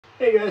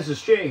Hey guys,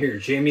 it's Jay here,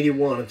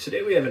 Jaymediaone, and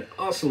today we have an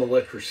awesome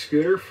electric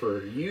scooter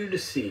for you to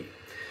see.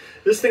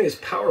 This thing is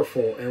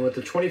powerful, and with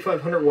the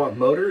 2500 watt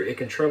motor, it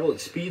can travel at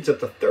speeds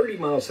up to 30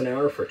 miles an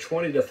hour for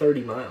 20 to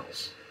 30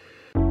 miles.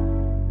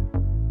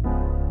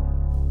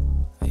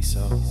 Hey,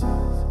 so.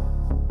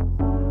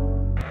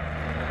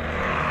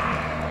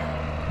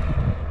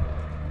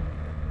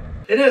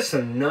 It has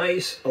some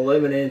nice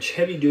 11-inch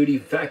heavy-duty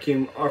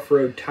vacuum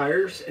off-road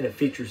tires, and it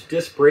features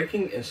disc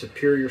braking and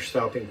superior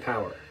stopping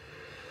power.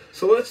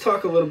 So let's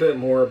talk a little bit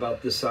more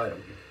about this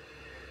item.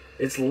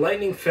 It's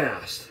lightning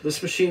fast.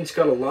 This machine's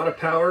got a lot of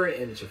power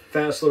and it's a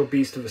fast little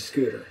beast of a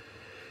scooter.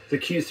 The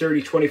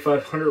Q30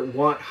 2500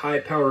 watt high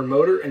power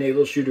motor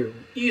enables you to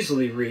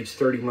easily reach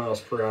 30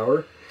 miles per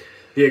hour.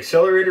 The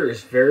accelerator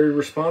is very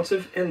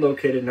responsive and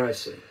located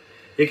nicely.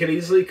 It can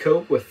easily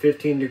cope with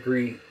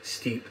 15-degree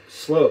steep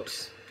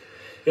slopes.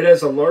 It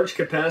has a large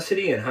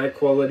capacity and high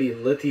quality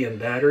lithium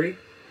battery.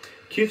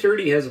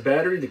 Q30 has a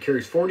battery that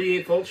carries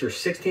 48 volts or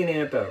 16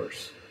 amp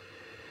hours.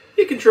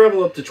 It can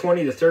travel up to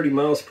 20 to 30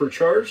 miles per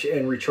charge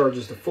and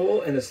recharges to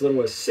full in as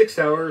little as 6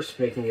 hours,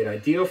 making it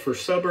ideal for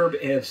suburb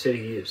and city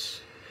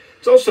use.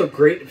 It's also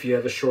great if you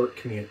have a short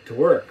commute to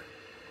work.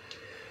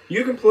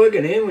 You can plug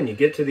it in when you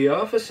get to the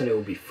office and it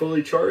will be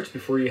fully charged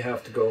before you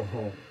have to go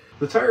home.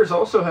 The tires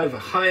also have a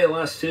high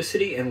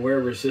elasticity and wear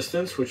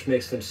resistance, which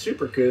makes them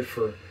super good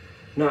for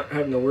not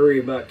having to worry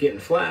about getting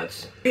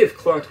flats. We have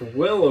clocked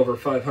well over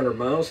 500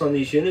 miles on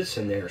these units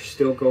and they are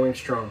still going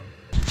strong.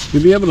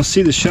 You'll be able to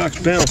see the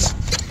shocks bounce.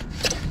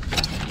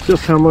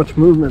 Just how much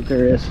movement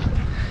there is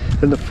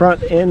in the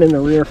front and in the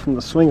rear from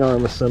the swing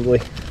arm assembly.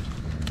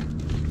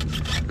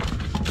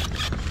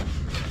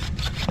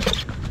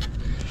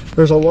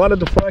 There's a lot of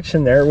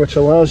deflection there, which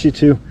allows you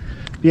to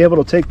be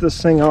able to take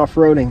this thing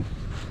off-roading.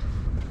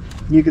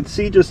 You can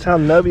see just how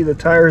nubby the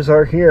tires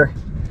are here,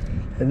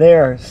 and they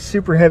are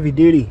super heavy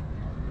duty.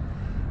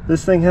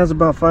 This thing has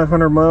about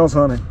 500 miles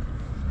on it,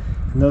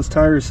 and those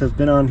tires have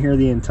been on here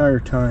the entire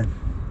time.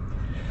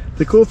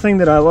 The cool thing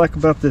that I like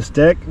about this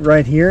deck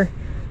right here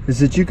is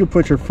that you could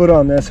put your foot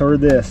on this or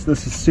this.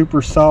 This is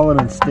super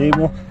solid and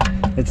stable.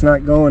 It's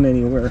not going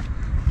anywhere.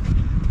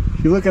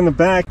 If you look in the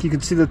back, you can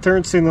see the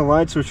turn signal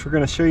lights, which we're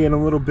going to show you in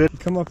a little bit. You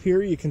come up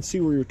here, you can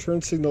see where your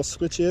turn signal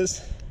switch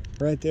is,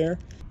 right there.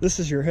 This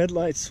is your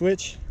headlight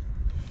switch,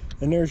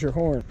 and there's your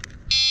horn.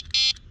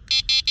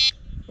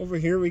 Over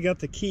here we got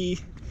the key.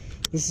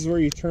 This is where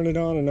you turn it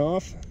on and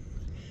off.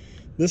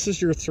 This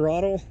is your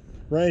throttle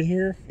right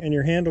here, and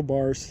your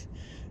handlebars.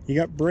 You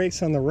got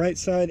brakes on the right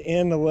side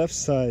and the left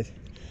side.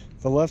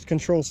 The left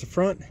controls the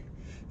front,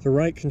 the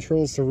right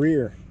controls the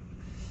rear.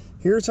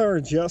 Here's our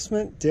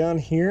adjustment down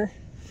here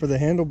for the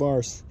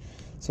handlebars.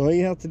 So all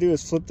you have to do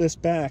is flip this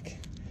back.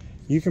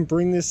 You can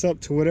bring this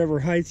up to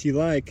whatever height you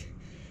like,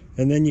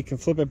 and then you can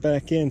flip it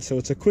back in. So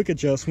it's a quick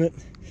adjustment.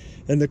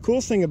 And the cool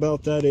thing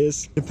about that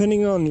is,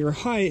 depending on your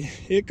height,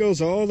 it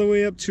goes all the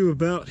way up to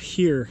about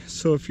here.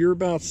 So if you're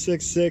about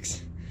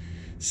 6'6",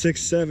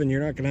 6'7",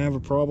 you're not gonna have a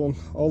problem,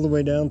 all the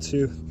way down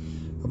to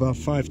about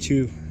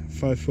 5'2",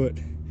 5 foot.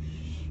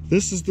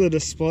 This is the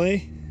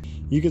display.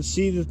 You can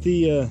see that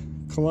the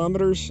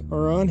kilometers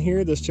are on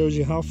here. This shows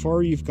you how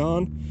far you've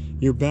gone,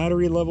 your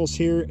battery levels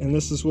here, and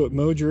this is what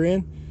mode you're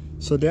in.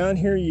 So down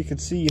here you can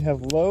see you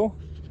have low,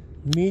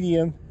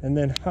 medium, and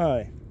then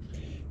high.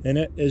 And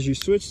as you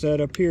switch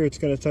that up here, it's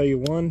going to tell you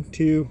 1,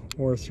 2,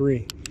 or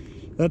 3.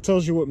 That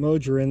tells you what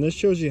mode you're in. This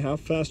shows you how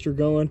fast you're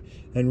going,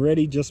 and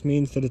ready just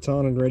means that it's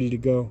on and ready to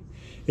go.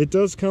 It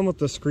does come with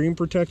the screen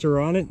protector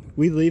on it.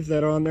 We leave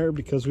that on there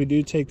because we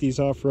do take these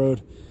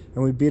off-road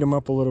and we beat them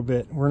up a little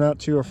bit. We're not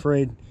too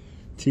afraid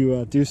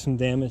to do some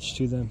damage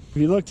to them. If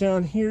you look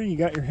down here, you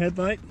got your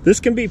headlight. This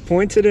can be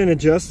pointed and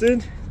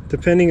adjusted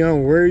depending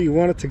on where you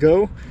want it to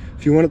go.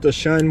 If you want it to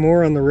shine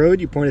more on the road,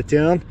 you point it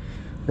down,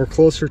 or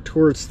closer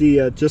towards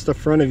the just the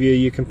front of you,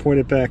 you can point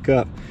it back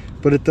up.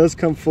 But it does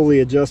come fully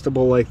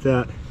adjustable like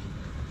that.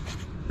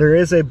 There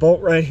is a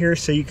bolt right here,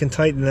 so you can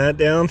tighten that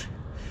down,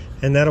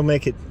 and that'll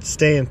make it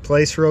stay in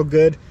place real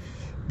good.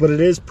 But it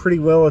is pretty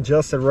well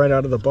adjusted right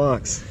out of the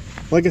box.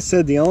 Like I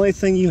said, the only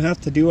thing you have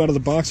to do out of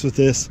the box with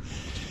this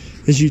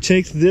is you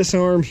take this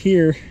arm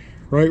here,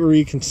 right where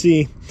you can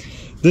see,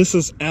 this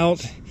is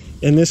out,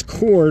 and this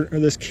cord, or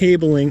this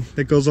cabling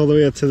that goes all the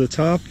way up to the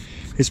top,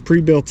 is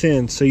pre-built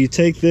in. So you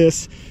take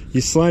this,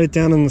 you slide it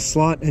down in the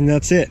slot, and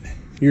that's it.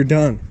 You're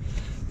done.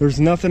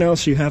 There's nothing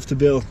else you have to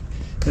build.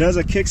 It has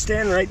a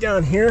kickstand right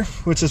down here,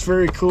 which is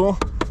very cool.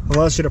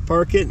 Allows you to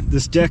park it.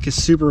 This deck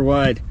is super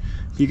wide.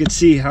 You can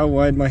see how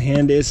wide my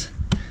hand is.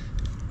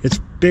 It's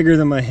bigger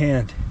than my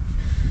hand.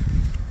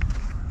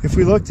 If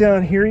we look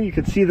down here, you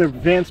can see the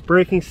advanced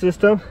braking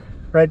system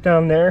right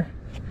down there.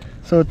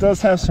 So it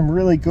does have some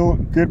really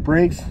good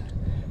brakes.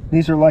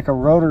 These are like a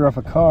rotor of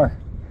a car.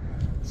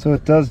 So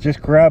it does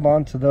just grab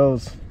onto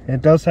those.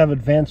 It does have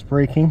advanced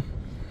braking.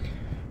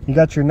 You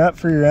got your nut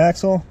for your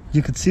axle.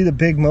 You can see the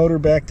big motor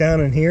back down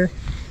in here.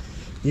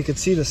 You can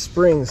see the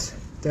springs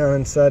down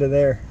inside of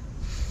there,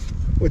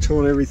 which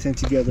hold everything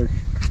together.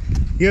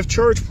 You have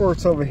charge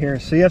ports over here,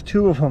 so you have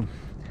 2 of them.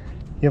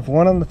 You have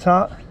one on the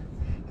top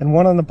and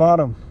one on the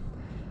bottom.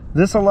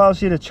 This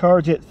allows you to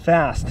charge it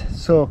fast.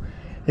 So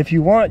if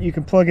you want, you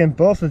can plug in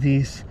both of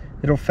these.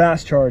 It'll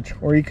fast charge,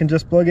 or you can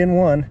just plug in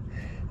one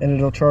and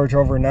it'll charge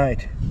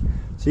overnight.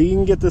 So you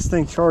can get this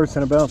thing charged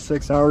in about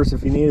 6 hours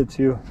if you needed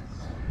to.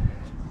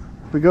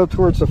 If we go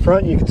towards the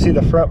front, you can see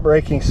the front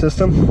braking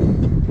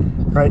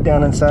system. Right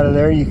down inside of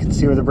there, you can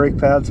see where the brake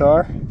pads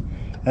are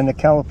and the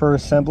caliper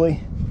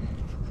assembly.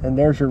 And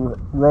there's your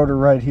rotor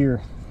right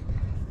here.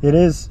 It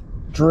is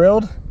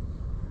drilled,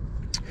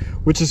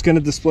 which is going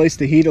to displace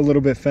the heat a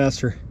little bit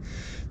faster.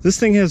 This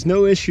thing has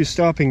no issue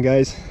stopping,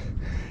 guys.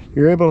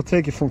 You're able to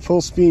take it from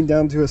full speed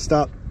down to a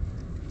stop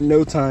in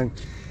no time.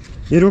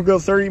 It'll go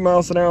 30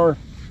 miles an hour.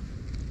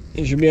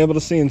 You should be able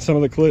to see in some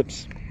of the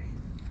clips.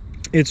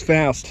 It's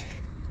fast.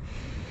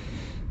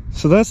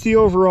 So that's the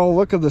overall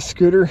look of the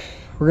scooter.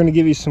 We're going to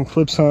give you some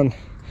clips on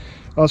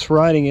us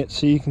riding it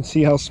so you can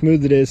see how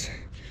smooth it is.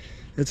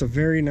 It's a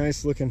very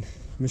nice looking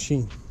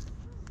machine.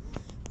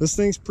 This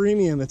thing's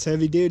premium, it's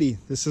heavy duty.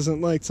 This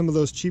isn't like some of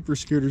those cheaper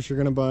scooters you're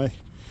gonna buy.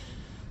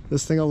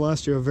 This thing will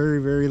last you a very,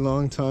 very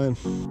long time.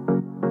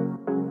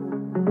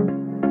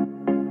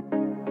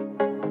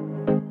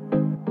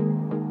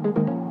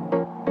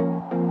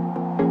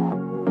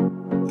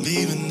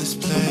 Leaving this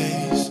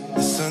place,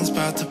 the sun's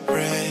about to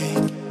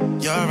break.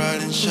 You're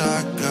riding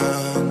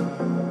shotgun.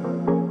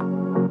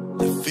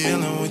 The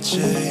feeling we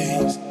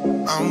chase,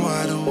 I'm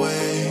wide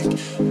awake.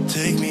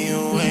 Take me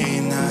away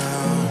now.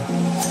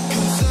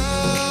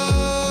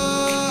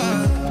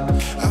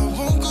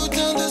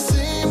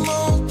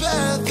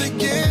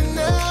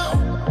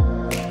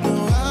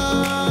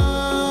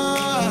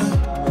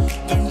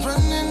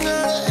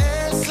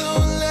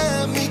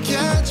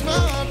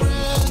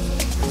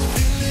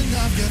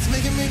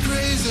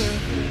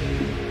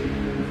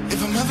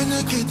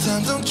 Good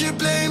time, don't you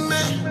blame me.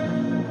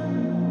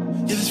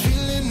 Yeah, this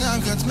feeling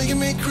I've got's making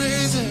me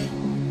crazy,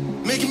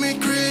 making me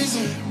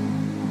crazy.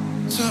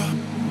 So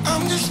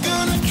I'm just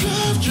gonna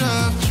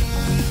drive.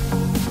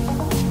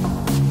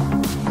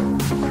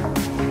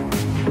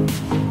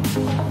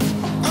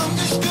 I'm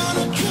just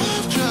gonna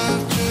drive.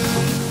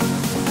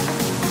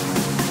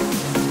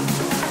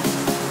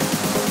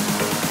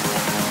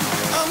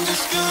 I'm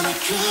just gonna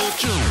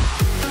drive.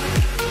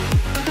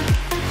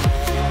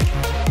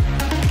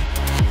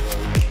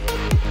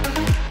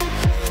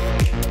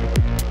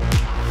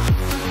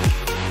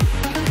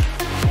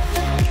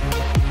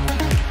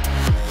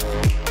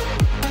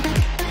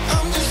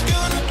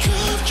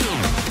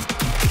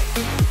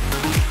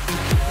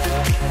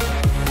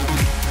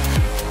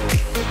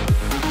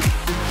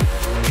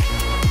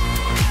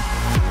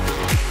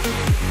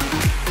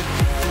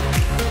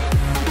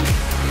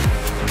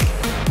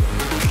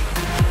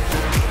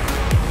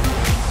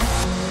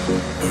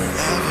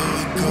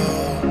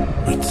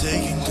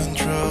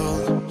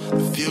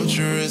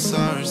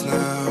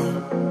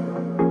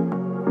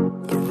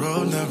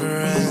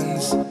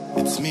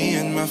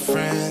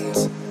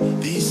 Friends,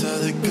 these are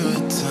the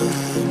good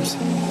times,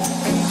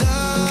 and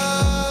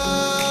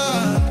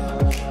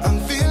I'm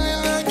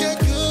feeling like I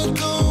could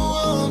go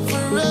on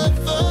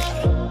forever.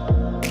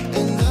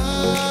 And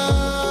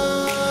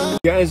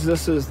guys,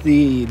 this is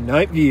the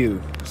night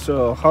view.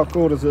 So how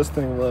cool does this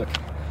thing look?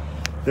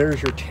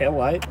 There's your tail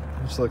light,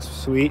 which looks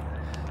sweet,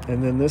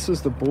 and then this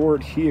is the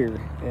board here,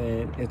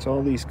 and it's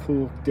all these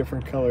cool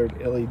different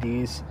colored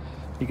LEDs.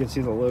 You can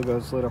see the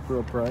logos lit up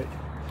real bright.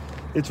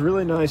 It's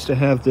really nice to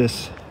have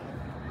this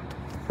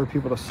for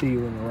people to see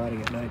when they're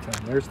riding at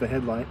nighttime. There's the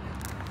headlight.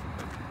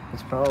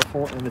 It's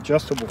powerful and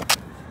adjustable,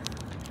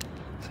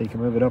 so you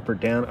can move it up or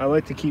down. I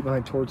like to keep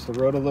mine towards the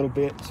road a little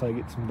bit so I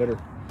get some better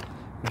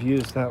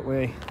views that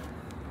way.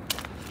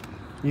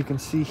 You can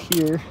see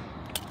here,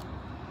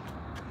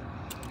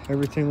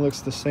 everything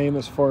looks the same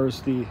as far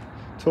as the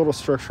total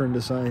structure and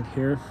design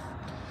here,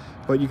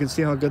 but you can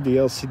see how good the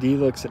LCD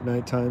looks at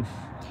nighttime.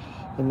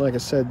 And like I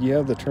said, you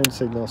have the turn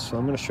signal, so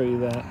I'm going to show you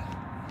that.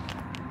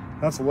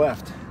 That's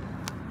left.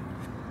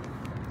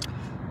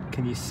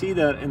 Can you see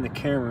that in the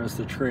camera is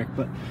the trick,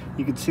 but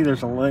you can see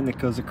there's a line that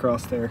goes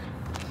across there.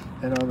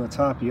 And on the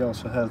top you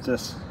also have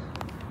this.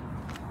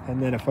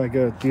 And then if I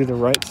go do the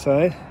right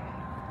side,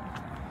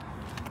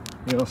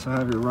 you also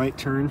have your right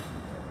turn.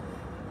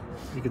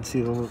 You can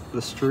see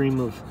the stream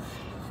of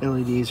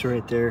LEDs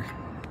right there.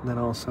 And then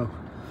also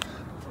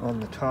on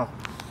the top.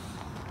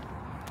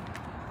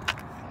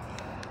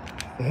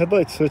 The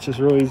headlight switch is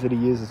really easy to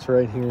use. It's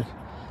right here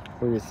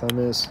where your thumb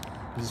is.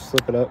 You just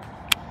flip it up,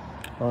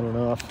 on and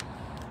off.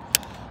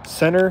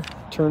 Center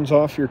turns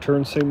off your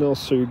turn signals,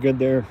 so you're good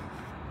there.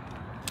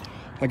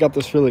 I got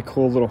this really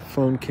cool little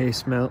phone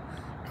case mount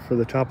for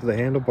the top of the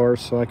handlebars,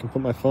 so I can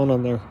put my phone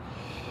on there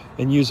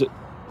and use it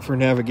for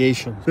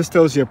navigation. This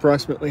tells you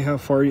approximately how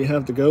far you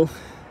have to go,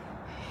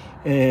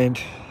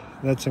 and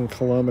that's in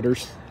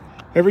kilometers.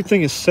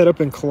 Everything is set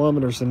up in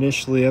kilometers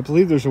initially. I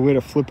believe there's a way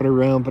to flip it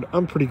around, but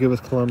I'm pretty good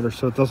with kilometers,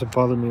 so it doesn't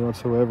bother me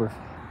whatsoever.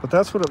 But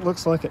that's what it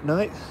looks like at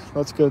night.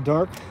 Let's go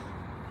dark.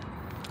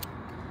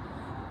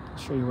 I'll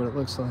show you what it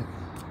looks like.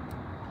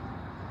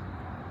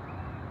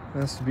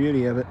 That's the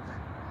beauty of it.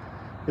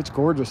 It's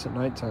gorgeous at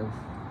nighttime.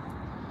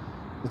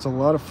 It's a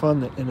lot of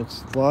fun, and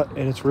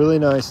it's really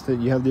nice that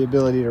you have the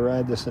ability to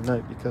ride this at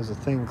night because the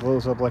thing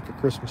glows up like a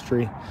Christmas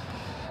tree.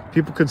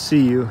 People could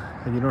see you,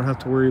 and you don't have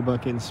to worry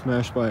about getting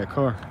smashed by a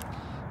car.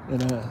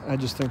 And I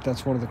just think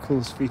that's one of the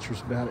coolest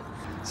features about it.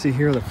 See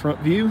here the front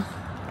view,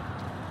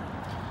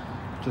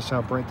 just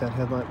how bright that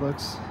headlight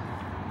looks.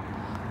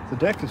 The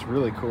deck is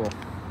really cool.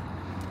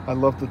 I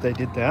love that they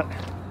did that.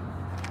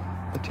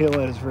 The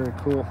taillight is very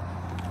cool.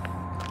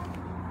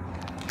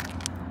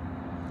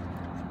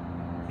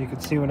 You can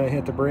see when I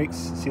hit the brakes,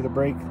 see the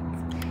brake,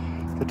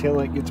 the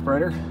taillight gets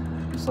brighter,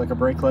 just like a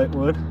brake light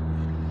would.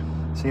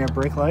 So you have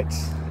brake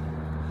lights.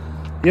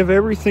 You have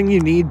everything you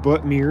need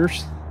but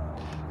mirrors.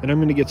 And I'm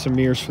going to get some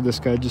mirrors for this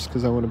guy just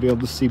because I want to be able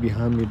to see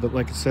behind me. But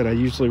like I said, I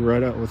usually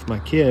ride out with my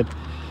kid.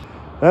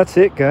 That's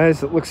it,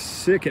 guys. It looks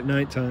sick at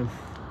nighttime.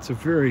 It's a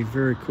very,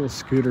 very cool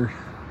scooter.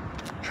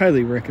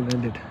 Highly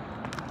recommended.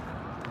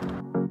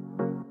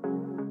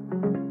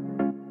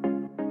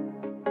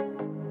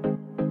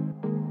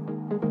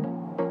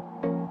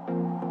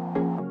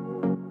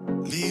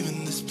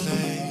 Leaving this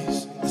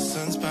place, the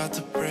sun's about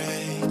to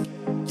break.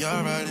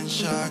 You're riding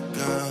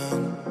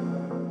shotgun.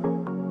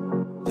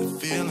 The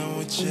feeling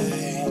we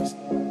chase,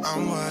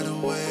 I'm wide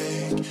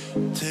awake.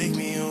 Take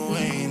me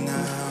away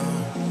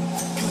now.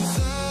 'Cause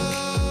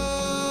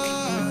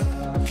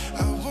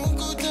I won't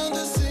go down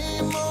the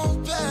same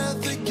old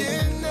path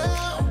again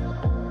now.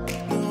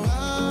 No,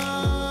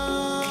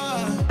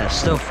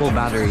 Still full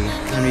battery,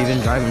 and we've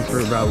been driving for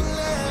about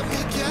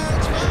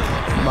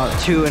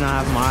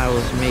 2.5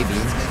 miles maybe.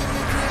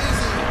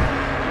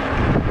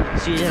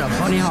 So you did a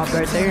bunny hop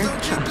right there.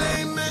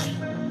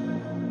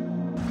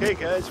 Okay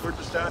guys, we're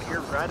just out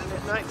here riding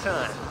at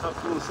nighttime. How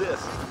cool is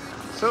this?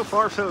 So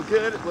far so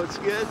good, it looks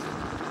good.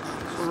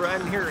 We're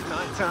riding here at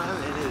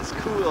nighttime and it is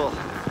cool.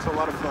 It's a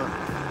lot of fun.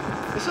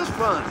 This is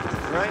fun,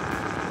 right?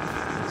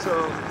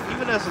 So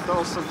even as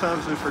adults,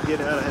 sometimes we forget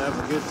how to have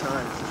a good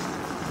time.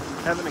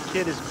 Having a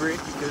kid is great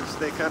because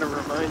they kind of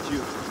remind you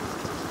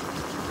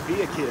to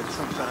be a kid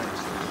sometimes.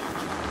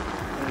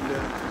 And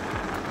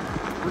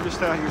we're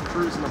just out here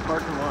cruising the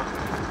parking lot.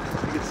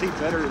 You can see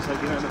better as I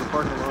get under the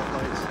parking lot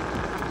lights.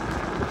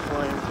 We're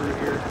flying through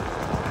here.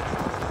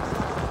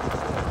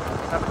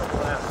 Having a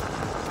blast.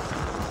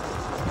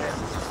 And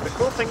the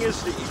cool thing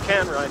is that you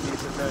can ride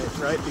these at night,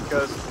 right?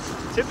 Because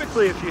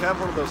typically if you have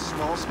one of those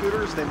small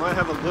scooters, they might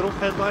have a little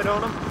headlight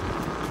on them,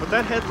 but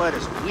that headlight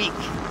is weak.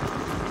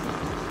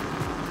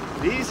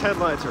 These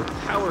headlights are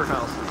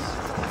powerhouses.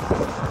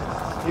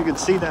 You can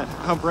see that,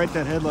 how bright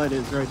that headlight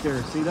is right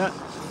there. See that?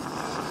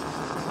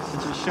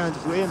 It just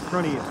shines way in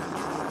front of you.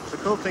 The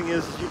cool thing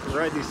is you can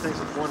ride these things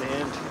with one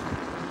hand.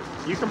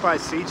 You can buy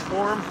seats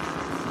for them.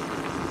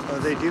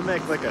 They do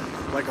make like a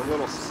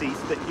little seat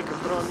that you can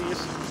put on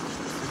these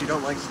if you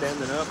don't like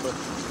standing up, but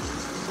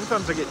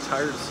sometimes I get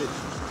tired of sitting,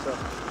 so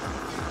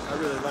I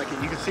really like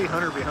it. You can see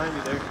Hunter behind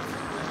me there.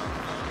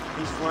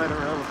 He's flying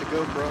around with the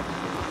GoPro.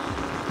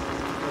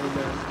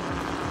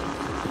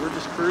 And we're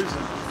just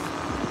cruising.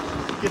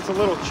 It gets a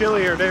little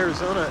chillier in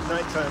Arizona at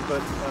nighttime,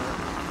 but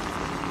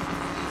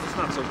it's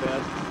not so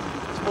bad.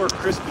 It's more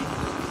crispy.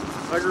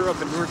 I grew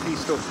up in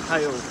Northeast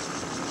Ohio,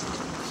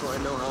 so I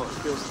know how it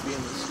feels to be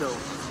in the snow.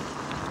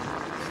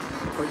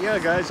 But yeah,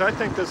 guys, I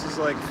think this is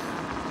like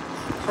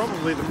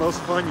probably the most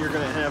fun you're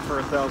gonna have for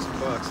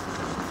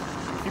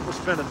 $1,000. People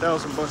spend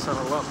 $1,000 on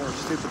a lot more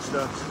stupid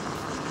stuff,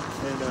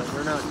 and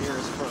they're not near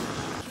as fun.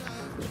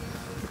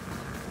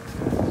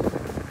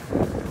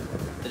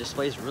 The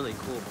display is really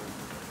cool.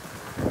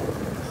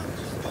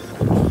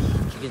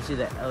 You can see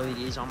the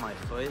LEDs on my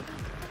foot.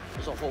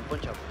 There's a whole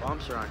bunch of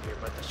bumps around here,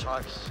 but the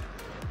shocks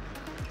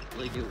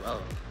really do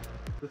well.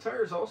 The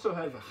tires also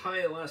have a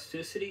high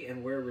elasticity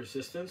and wear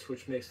resistance,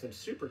 which makes them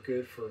super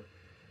good for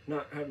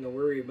not having to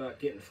worry about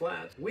getting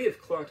flat. We have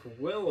clocked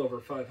well over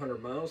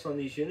 500 miles on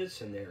these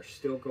units and they are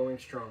still going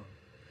strong.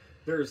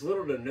 There is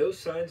little to no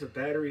signs of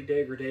battery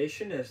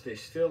degradation as they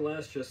still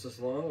last just as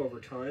long over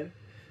time.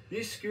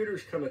 These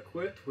scooters come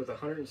equipped with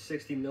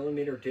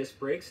 160mm disc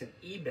brakes and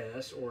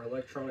EBAS, or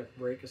electronic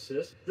brake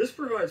assist. This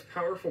provides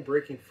powerful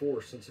braking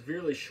force and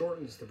severely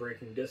shortens the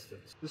braking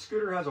distance. The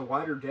scooter has a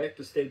wider deck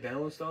to stay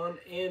balanced on,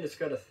 and it's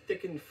got a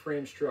thickened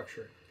frame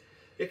structure.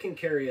 It can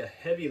carry a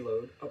heavy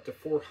load up to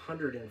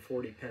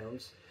 440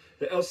 pounds.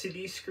 The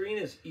LCD screen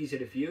is easy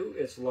to view.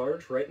 It's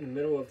large, right in the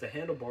middle of the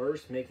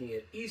handlebars, making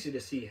it easy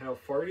to see how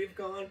far you've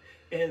gone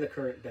and the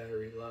current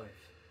battery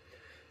life.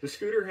 The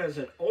scooter has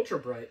an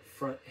ultra-bright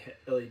front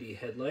LED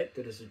headlight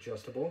that is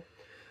adjustable.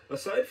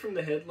 Aside from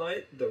the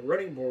headlight, the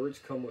running boards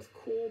come with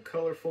cool,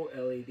 colorful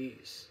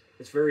LEDs.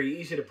 It's very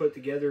easy to put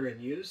together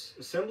and use.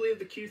 Assembly of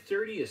the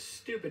Q30 is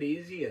stupid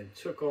easy and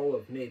took all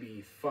of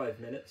maybe 5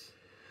 minutes.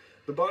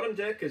 The bottom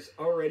deck is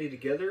already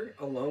together,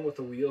 along with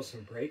the wheels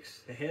and brakes.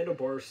 The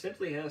handlebars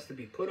simply has to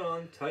be put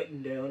on,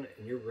 tightened down,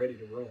 and you're ready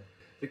to roll.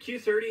 The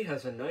Q30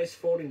 has a nice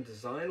folding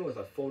design with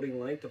a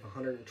folding length of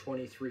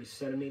 123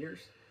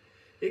 centimeters.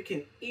 It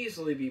can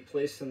easily be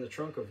placed in the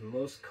trunk of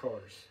most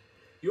cars.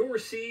 You'll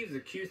receive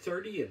the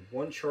Q30 in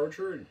one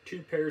charger and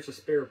 2 pairs of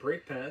spare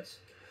brake pads,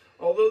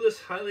 although this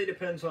highly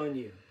depends on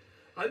you.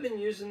 I've been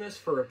using this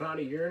for about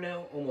a year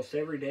now, almost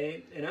every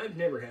day, and I've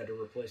never had to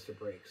replace the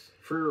brakes.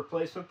 Free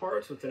replacement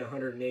parts within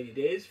 180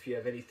 days if you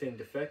have anything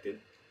defective.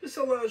 This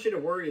allows you to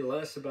worry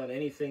less about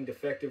anything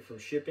defective from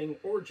shipping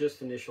or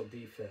just initial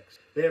defects.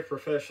 They have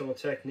professional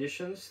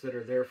technicians that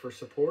are there for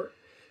support.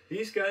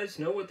 These guys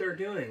know what they're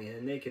doing,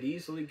 and they could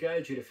easily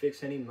guide you to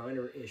fix any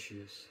minor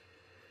issues.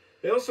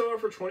 They also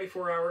offer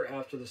 24-hour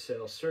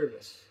after-the-sale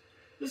service.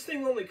 This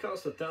thing only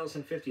costs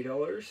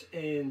 $1,050,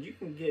 and you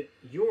can get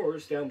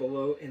yours down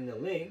below in the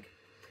link.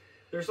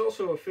 There's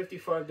also a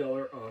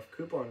 $55 off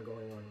coupon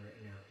going on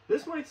right now.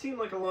 This might seem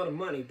like a lot of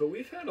money, but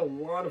we've had a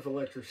lot of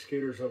electric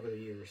scooters over the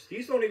years.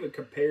 These don't even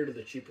compare to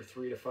the cheaper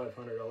 $300 to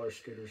 $500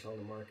 scooters on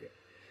the market.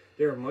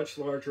 They are much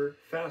larger,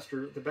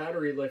 faster, the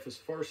battery life is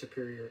far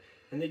superior,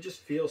 and they just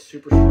feel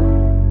super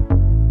strong.